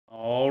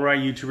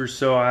Alright YouTubers,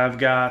 so I've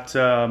got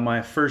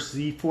my first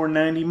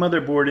Z490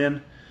 motherboard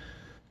in.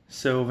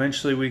 So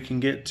eventually we can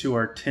get to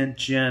our 10th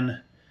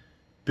gen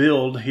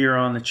build here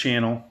on the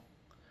channel.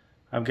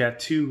 I've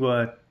got two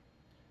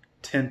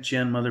 10th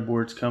gen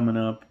motherboards coming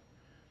up.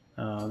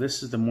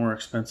 This is the more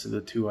expensive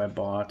of the two I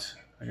bought.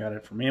 I got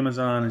it from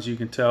Amazon, as you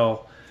can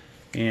tell.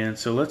 And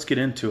so let's get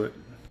into it.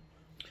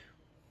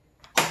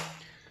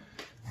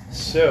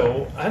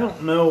 So I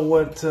don't know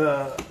what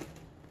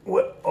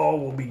all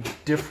will be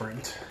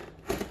different.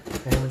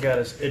 I haven't got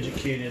as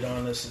educated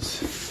on this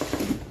as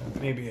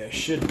maybe I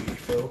should be,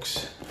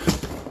 folks.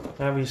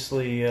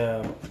 Obviously,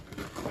 8th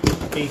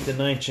and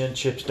 9th gen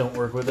chips don't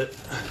work with it.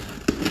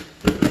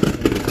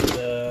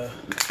 And,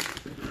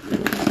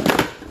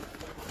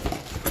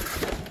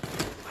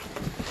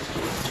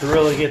 to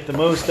really get the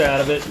most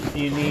out of it,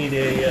 you need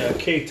a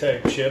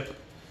K-type chip.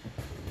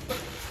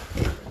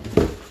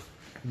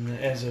 And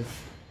as of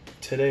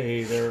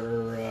today,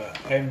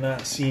 I have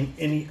not seen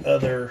any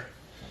other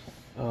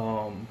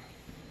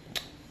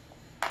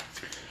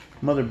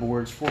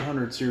motherboards,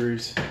 400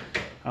 series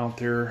out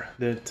there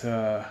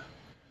that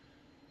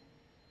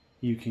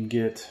you can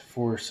get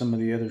for some of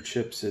the other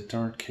chips that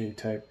aren't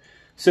K-type.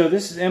 So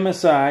this is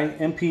MSI,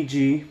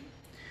 MPG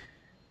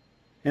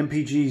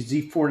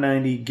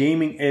Z490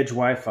 Gaming Edge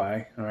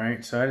Wi-Fi.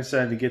 Alright, so I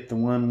decided to get the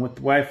one with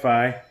the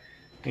Wi-Fi.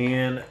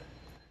 And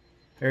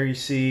there you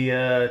see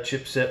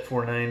chipset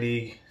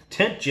 490,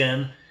 10th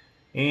gen,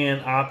 and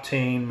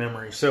Optane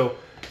memory. So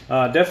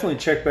definitely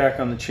check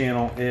back on the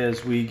channel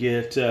as we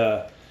get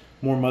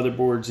more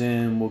motherboards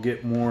in. We'll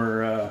get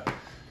more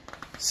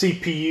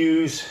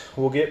CPUs.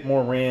 We'll get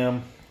more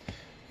RAM.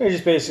 We're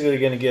just basically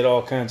going to get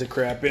all kinds of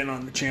crap in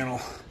on the channel.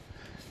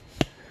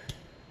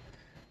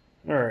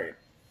 Alright,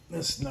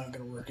 this is not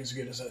going to work as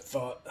good as I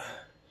thought.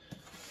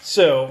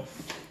 So,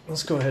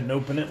 let's go ahead and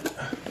open it.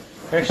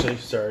 Actually,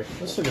 sorry,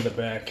 let's look at the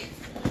back.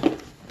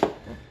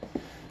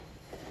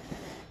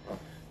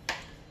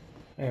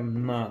 I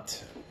am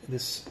not,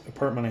 this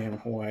apartment I have in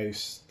Hawaii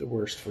is the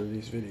worst for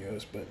these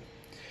videos, but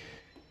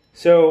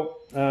so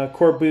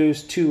core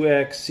boost,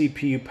 2x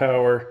CPU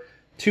power,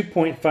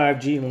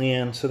 2.5G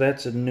LAN, so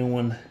that's a new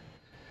one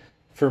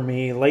for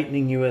me.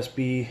 Lightning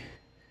USB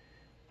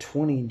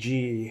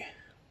 20G,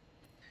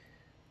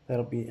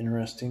 that'll be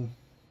interesting.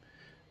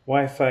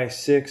 Wi-Fi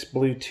 6,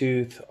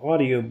 Bluetooth,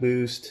 audio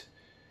boost,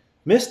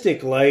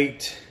 Mystic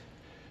Light,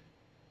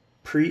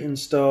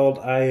 pre-installed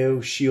I/O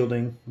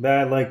shielding.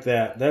 I like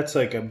that. That's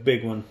like a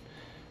big one.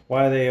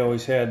 Why they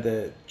always had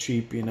that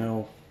cheap, you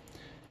know,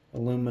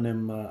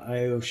 aluminum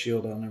I/O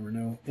shield, I'll never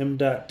know.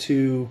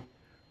 M.2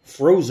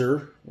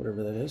 Frozer,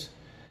 whatever that is,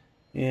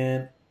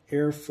 and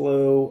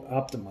airflow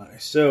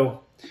optimized.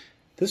 So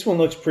this one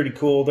looks pretty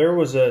cool. There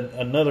was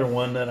another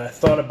one that I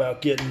thought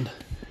about getting,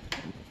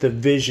 the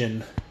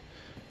Vision.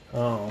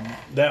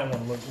 That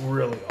one looked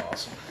really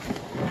awesome.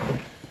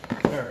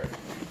 Alright.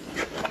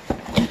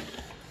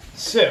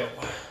 So,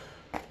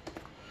 you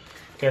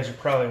guys are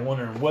probably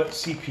wondering, what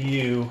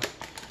CPU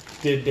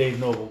did Dave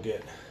Noble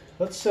get?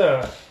 Let's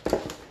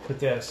put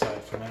that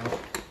aside for now.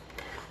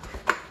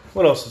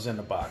 What else is in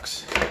the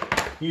box?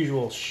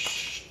 Usual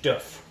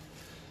stuff.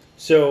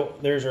 So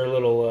there's our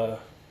little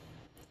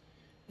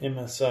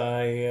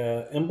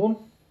MSI emblem.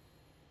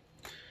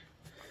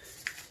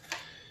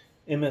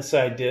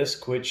 MSI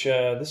disc, which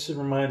this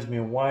reminds me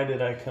of why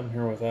did I come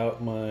here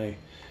without my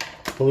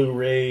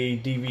Blu-ray,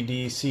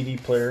 DVD, CD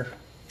player.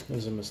 It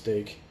was a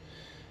mistake.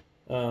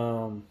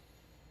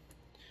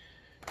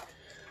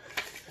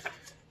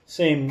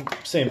 Same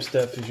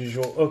stuff as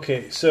usual.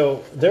 Okay,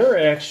 so there are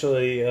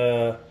actually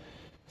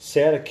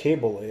Sata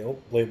cable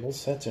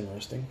labels. That's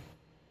interesting.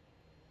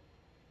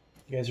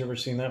 You guys ever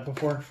seen that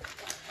before?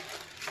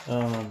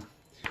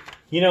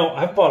 You know,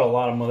 I've bought a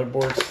lot of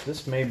motherboards.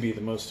 This may be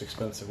the most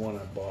expensive one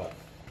I've bought.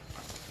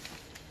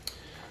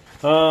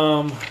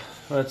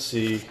 Let's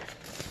see.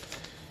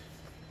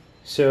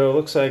 So it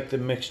looks like the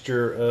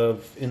mixture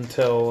of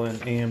Intel and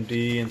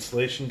AMD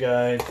installation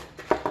guide.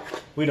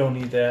 We don't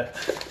need that.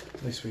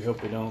 At least we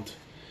hope we don't.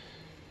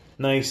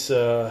 Nice.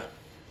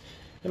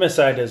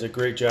 MSI does a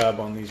great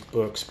job on these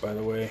books, by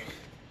the way.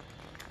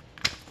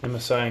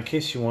 MSI, in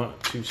case you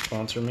want to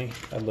sponsor me,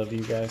 I love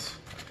you guys.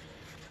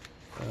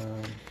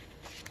 It'd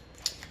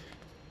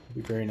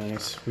be very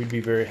nice. We'd be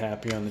very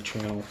happy on the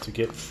channel to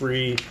get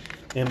free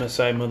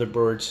MSI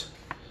motherboards.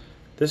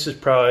 This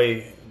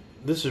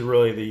is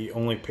really the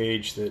only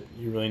page that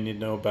you really need to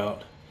know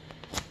about.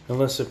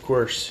 Unless, of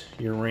course,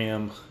 your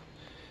RAM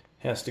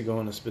has to go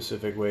in a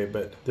specific way,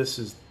 but this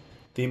is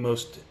the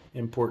most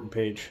important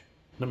page.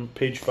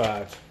 Page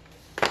 5.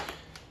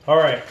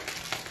 Alright.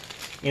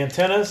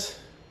 Antennas.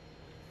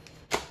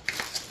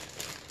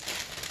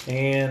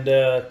 And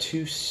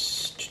two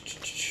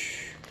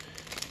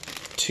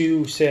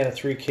SATA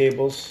 3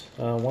 cables.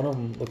 One of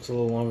them looks a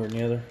little longer than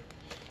the other.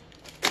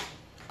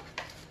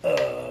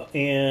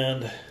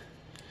 And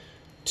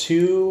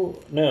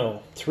three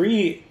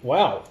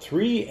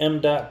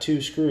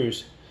M.2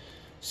 screws.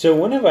 So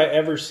when have I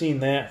ever seen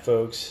that,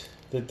 folks,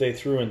 that they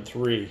threw in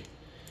 3?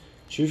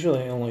 It's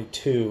usually only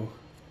 2.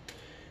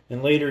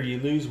 and later you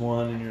lose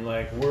one and you're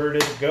like, where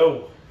did it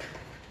go?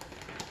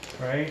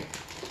 Right?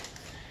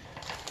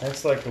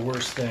 That's like the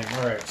worst thing.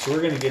 Alright, so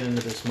we're going to get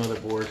into this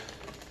motherboard.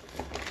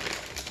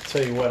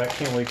 Tell you what, I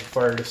can't wait to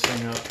fire this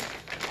thing up.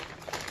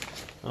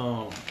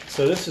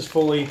 So this is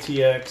full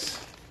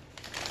ATX,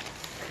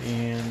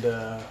 and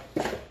I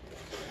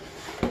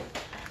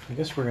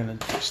guess we're going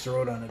to just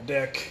throw it on a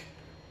deck.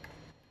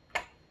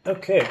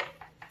 Okay,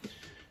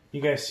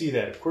 you guys see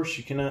that? Of course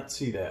you cannot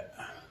see that.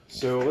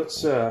 So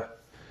let's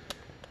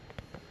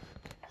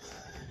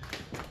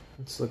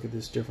look at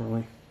this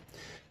differently.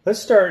 Let's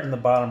start in the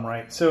bottom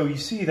right. So you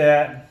see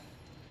that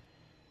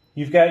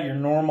you've got your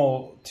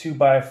normal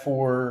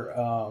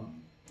 2x4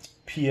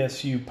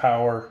 PSU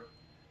power,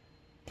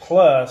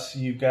 plus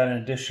you've got an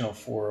additional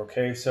 4.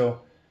 Okay,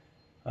 so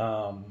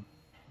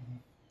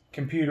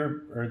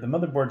computer, or the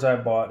motherboards I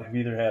bought, have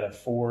either had a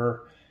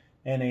 4,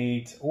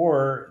 N8,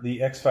 or the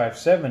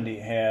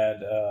X570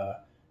 had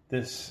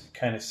this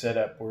kind of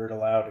setup where it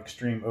allowed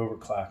extreme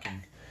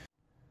overclocking.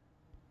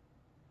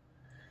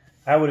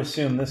 I would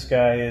assume this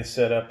guy is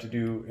set up to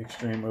do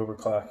extreme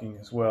overclocking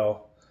as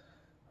well.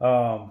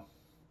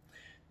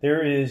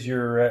 There is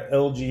your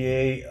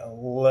LGA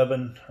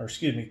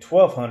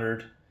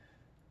 1200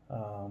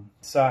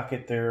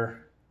 socket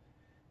there,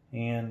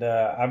 and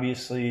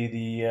obviously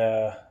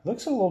the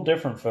looks a little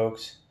different,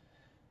 folks.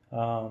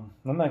 I'm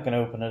not going to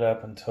open it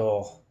up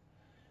until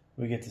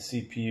we get the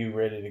CPU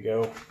ready to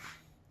go.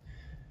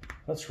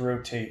 Let's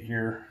rotate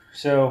here.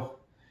 So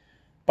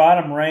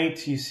bottom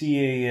right, you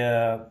see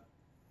a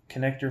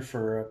connector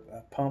for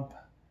a pump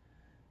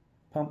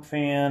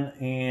fan,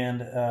 and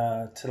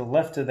to the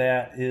left of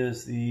that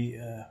is the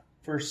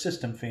first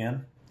system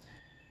fan.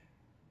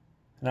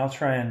 And I'll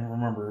try and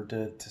remember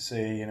to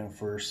say, you know,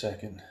 for a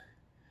second.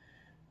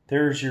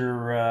 There's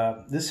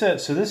your this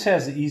has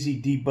the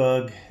easy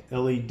debug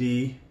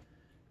LED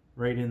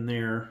right in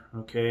there.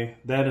 Okay,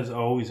 that is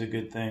always a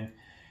good thing.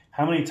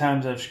 How many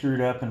times I've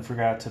screwed up and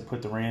forgot to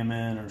put the RAM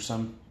in, or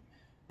some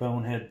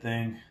bonehead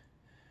thing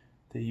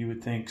that you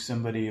would think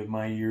somebody of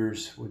my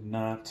years would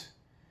not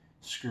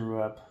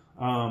screw up.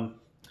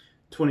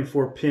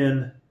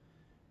 24-pin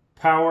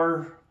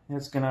power.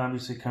 That's going to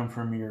obviously come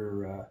from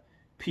your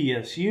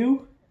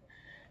PSU.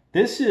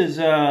 This is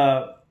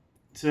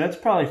so that's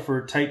probably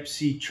for Type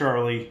C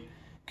Charlie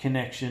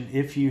connection,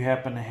 if you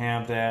happen to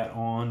have that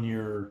on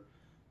your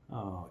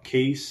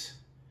case.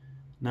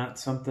 Not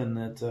something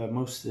that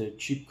most of the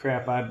cheap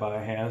crap I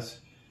buy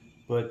has,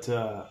 but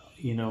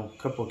you know, a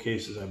couple of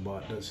cases I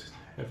bought does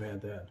have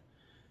had that.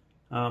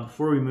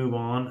 Before we move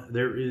on,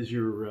 there is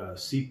your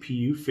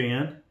CPU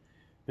fan.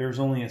 There's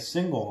only a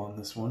single on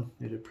this one,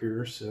 it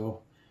appears,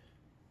 so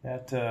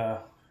that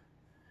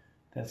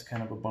that's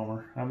kind of a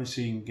bummer.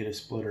 Obviously you can get a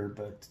splitter,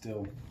 but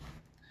still.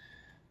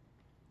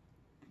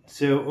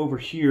 So over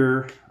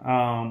here,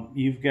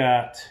 you've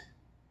got,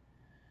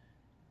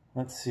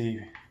 let's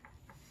see,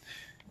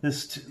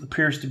 this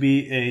appears to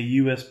be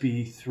a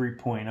USB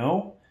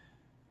 3.0.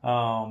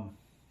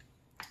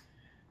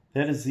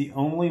 That is the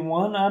only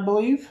one, I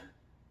believe.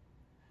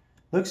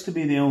 Looks to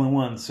be the only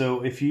one.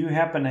 So if you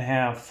happen to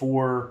have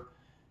 4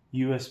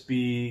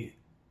 USB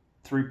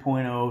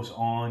 3.0s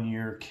on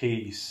your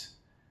case,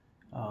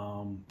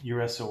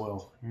 you're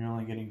SOL. You're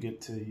only going to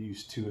get to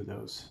use 2 of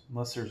those,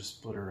 unless there's a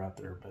splitter out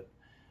there, but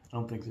I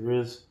don't think there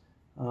is.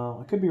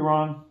 I could be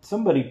wrong.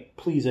 Somebody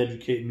please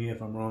educate me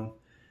if I'm wrong.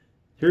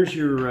 Here's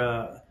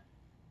your,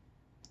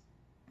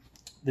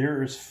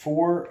 there's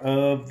 4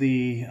 of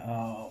the,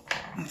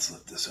 let's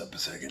lift this up a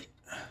second.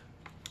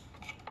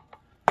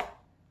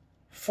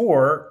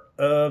 4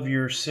 of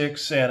your 6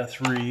 SATA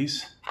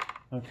 3s,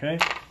 okay?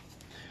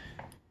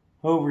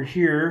 Over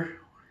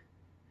here,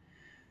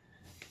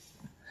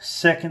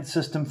 second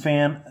system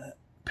fan,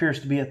 appears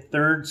to be a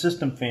third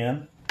system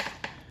fan.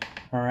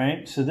 All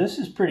right, so this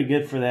is pretty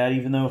good for that,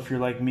 even though if you're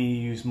like me,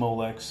 you use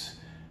Molex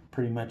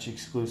pretty much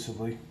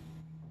exclusively.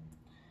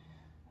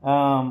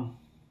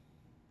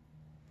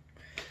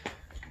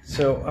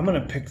 So I'm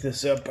gonna pick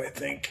this up, I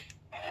think,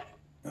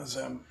 as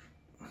I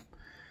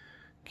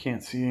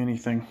can't see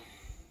anything.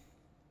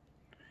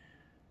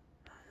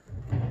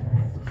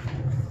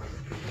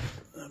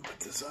 I'll put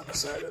this on the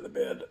side of the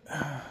bed.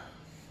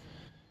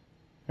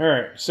 All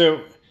right,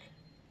 so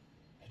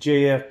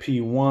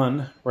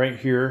JFP1 right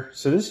here.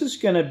 So this is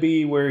going to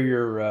be where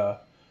your,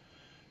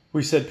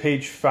 we said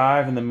page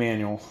 5 in the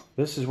manual.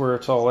 This is where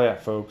it's all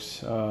at,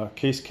 folks.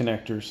 Case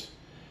connectors.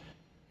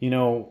 You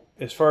know,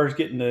 as far as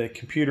getting the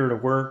computer to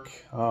work,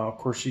 of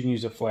course you can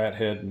use a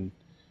flathead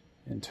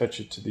and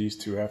touch it to these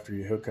two after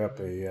you hook up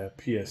a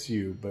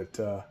PSU. But,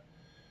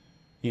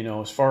 you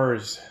know, as far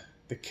as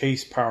the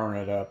case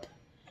powering it up,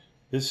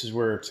 this is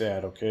where it's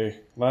at, okay?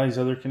 A lot of these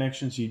other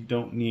connections you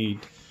don't need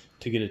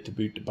to get it to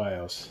boot to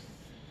BIOS.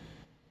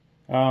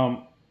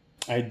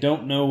 I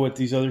don't know what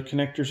these other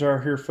connectors are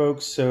here,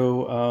 folks,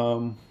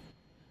 so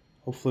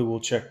hopefully we'll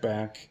check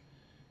back.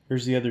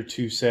 Here's the other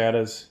 2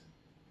 SATAs.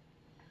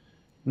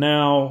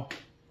 Now,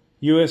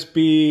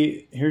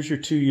 USB, here's your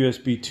 2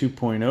 USB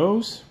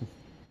 2.0s,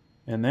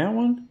 and that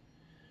one.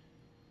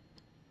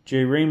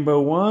 J Rainbow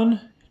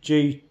 1,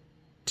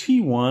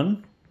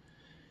 JT1,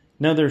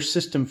 another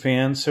system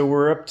fan. So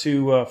we're up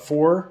to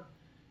 4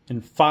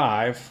 and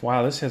 5.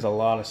 Wow, this has a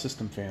lot of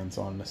system fans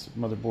on this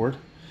motherboard.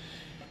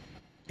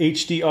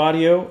 HD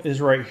audio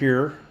is right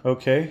here,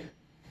 okay.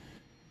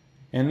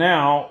 And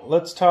now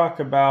let's talk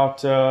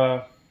about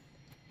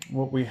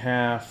what we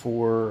have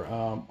for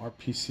our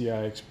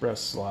PCI Express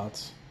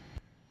slots.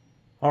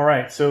 All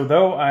right, so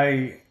though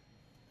I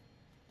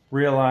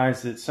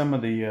realize that some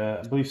of the,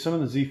 I believe some of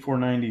the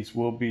Z490s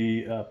will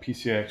be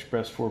PCI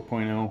Express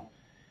 4.0,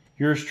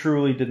 yours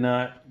truly did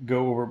not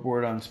go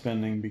overboard on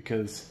spending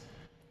because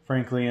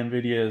frankly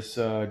NVIDIA's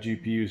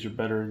GPUs are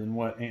better than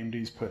what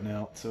AMD's putting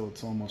out, so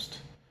it's almost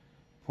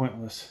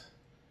pointless.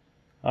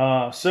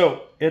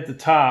 So at the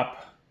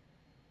top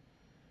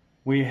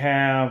we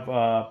have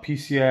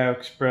PCI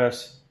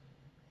Express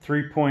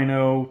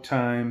 3.0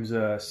 times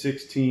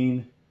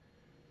 16.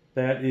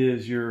 That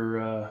is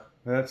your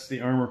that's the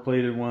armor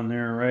plated one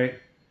there, right?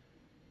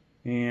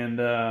 And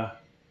the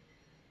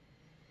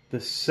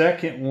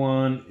second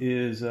one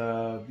is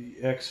the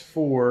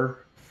X4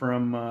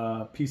 from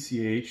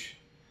PCH.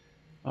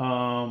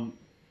 And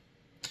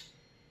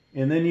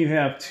then you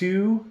have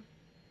two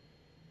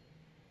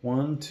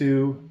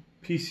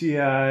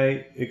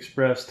PCI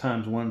Express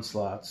times 1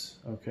 slots.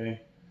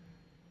 Okay,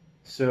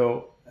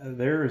 so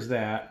there is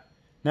that.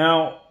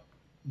 Now,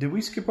 did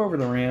we skip over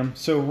the RAM?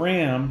 So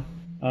RAM,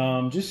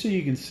 just so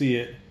you can see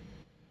it,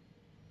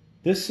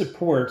 this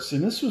supports,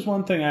 and this was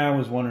one thing I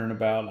was wondering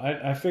about.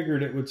 I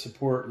figured it would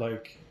support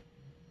like,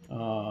 you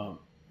know,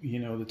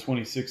 the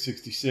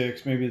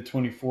 2666, maybe the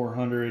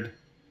 2400.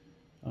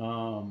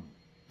 I'm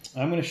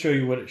going to show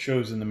you what it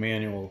shows in the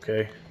manual,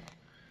 okay?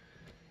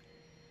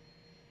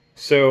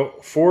 So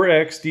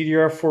 4X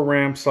DDR4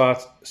 RAM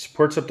slots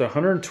supports up to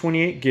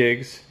 128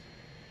 gigs,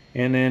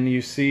 and then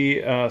you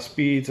see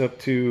speeds up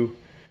to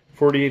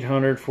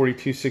 4800,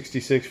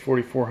 4266,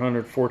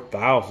 4400,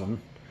 4000.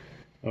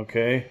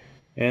 Okay,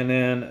 and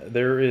then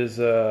there is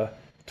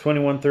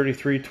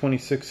 2133,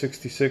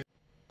 2666.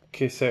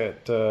 Okay,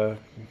 so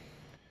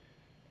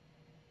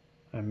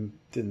I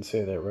didn't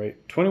say that right.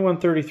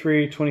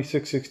 2133,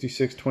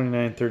 2666,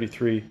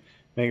 2933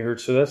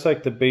 megahertz. So that's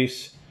like the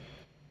base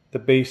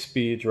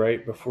speeds,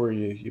 right, before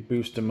you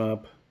boost them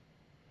up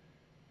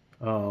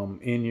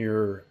in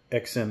your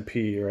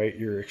XMP, right,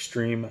 your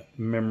extreme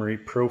memory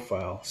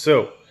profile.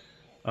 So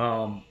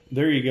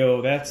there you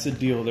go, that's the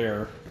deal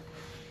there.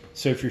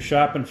 So if you're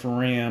shopping for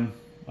RAM,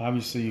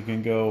 obviously you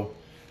can go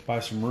buy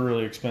some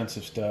really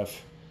expensive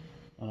stuff,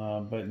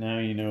 but now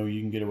you know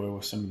you can get away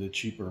with some of the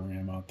cheaper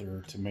RAM out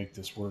there to make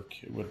this work,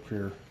 it would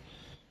appear.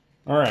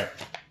 All right,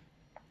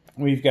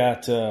 we've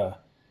got your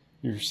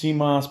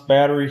Cmos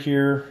battery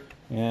here.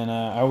 And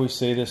I always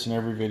say this in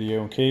every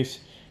video, in case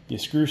you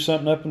screw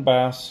something up in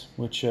BIOS,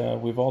 which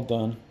we've all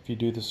done if you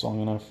do this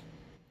long enough,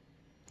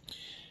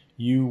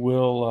 you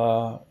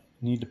will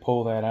need to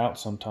pull that out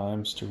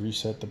sometimes to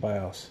reset the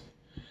BIOS.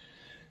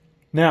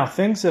 Now,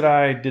 things that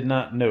I did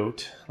not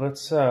note,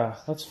 let's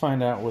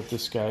find out what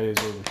this guy is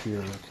over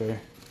here, okay?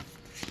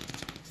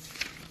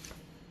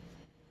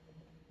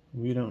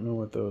 We don't know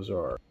what those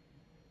are.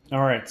 All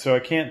right, so I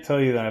can't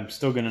tell you that I'm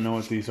still going to know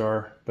what these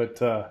are, but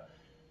the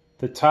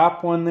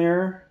top one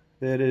there,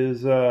 that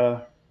is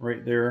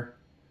right there,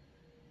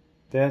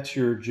 that's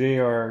your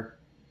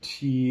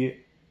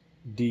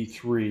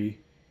JRTD3.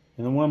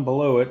 And the one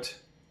below it,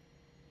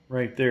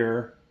 right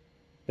there,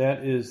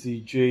 that is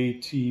the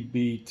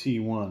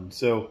JTBT1.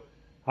 So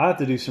I'll have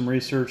to do some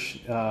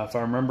research. If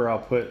I remember, I'll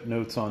put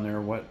notes on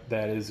there what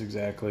that is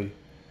exactly.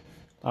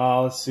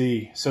 Let's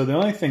see. So the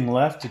only thing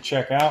left to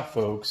check out,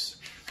 folks,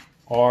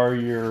 are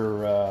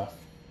your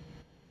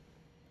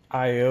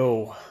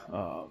I/O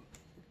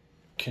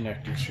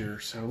connectors here.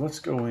 So let's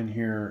go in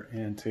here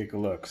and take a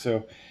look.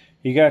 So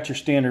you got your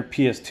standard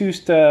PS2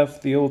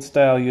 stuff, the old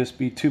style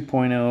USB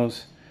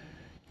 2.0s,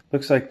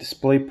 looks like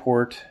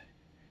DisplayPort,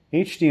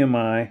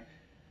 HDMI,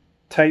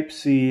 Type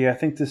C, I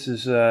think this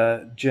is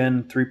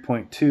Gen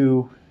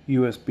 3.2,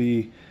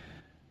 USB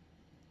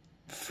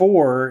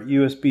 4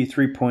 USB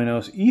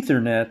 3.0s,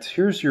 Ethernet,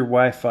 here's your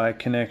Wi-Fi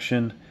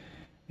connection,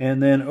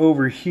 and then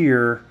over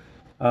here,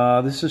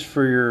 this is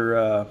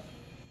for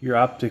your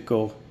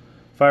optical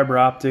fiber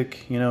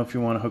optic, you know, if you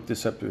want to hook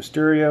this up to a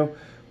stereo,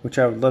 which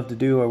I would love to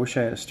do. I wish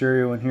I had a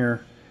stereo in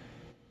here.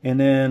 And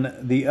then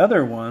the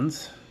other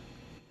ones.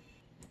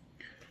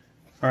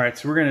 All right,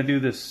 so we're going to do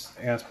this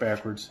ass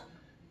backwards.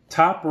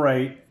 Top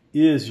right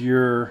is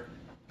your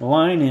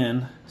line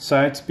in,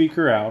 side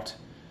speaker out.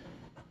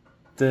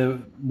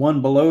 The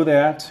one below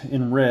that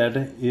in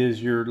red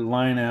is your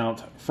line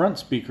out, front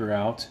speaker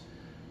out.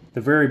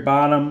 The very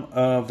bottom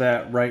of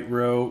that right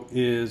row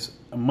is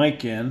a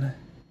mic in.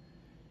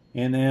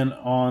 And then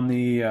on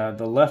the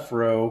left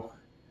row,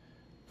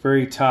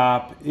 very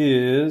top,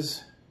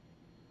 is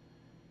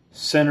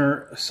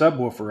center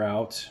subwoofer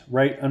out.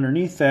 Right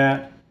underneath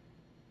that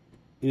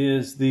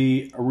is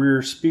the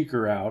rear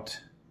speaker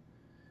out.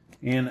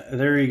 And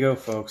there you go,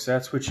 folks.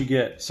 That's what you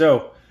get.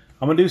 So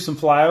I'm going to do some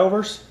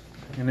flyovers.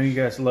 I know you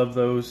guys love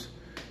those.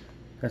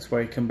 That's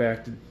why I come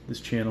back to this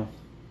channel.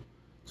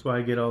 That's why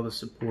I get all the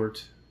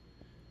support.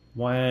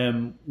 Why I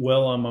am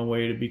well on my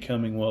way to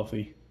becoming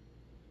wealthy.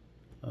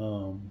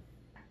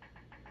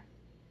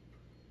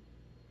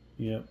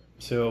 Yep.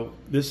 So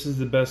this is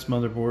the best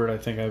motherboard I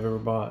think I've ever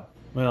bought.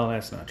 Well,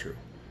 that's not true.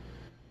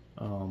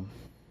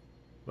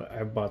 But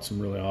I've bought some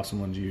really awesome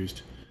ones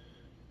used.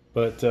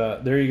 But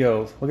there you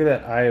go. Look at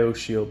that I/O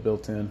shield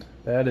built in.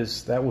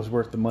 That was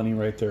worth the money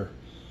right there.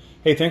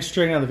 Hey, thanks for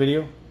checking out the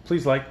video.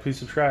 Please like, please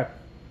subscribe.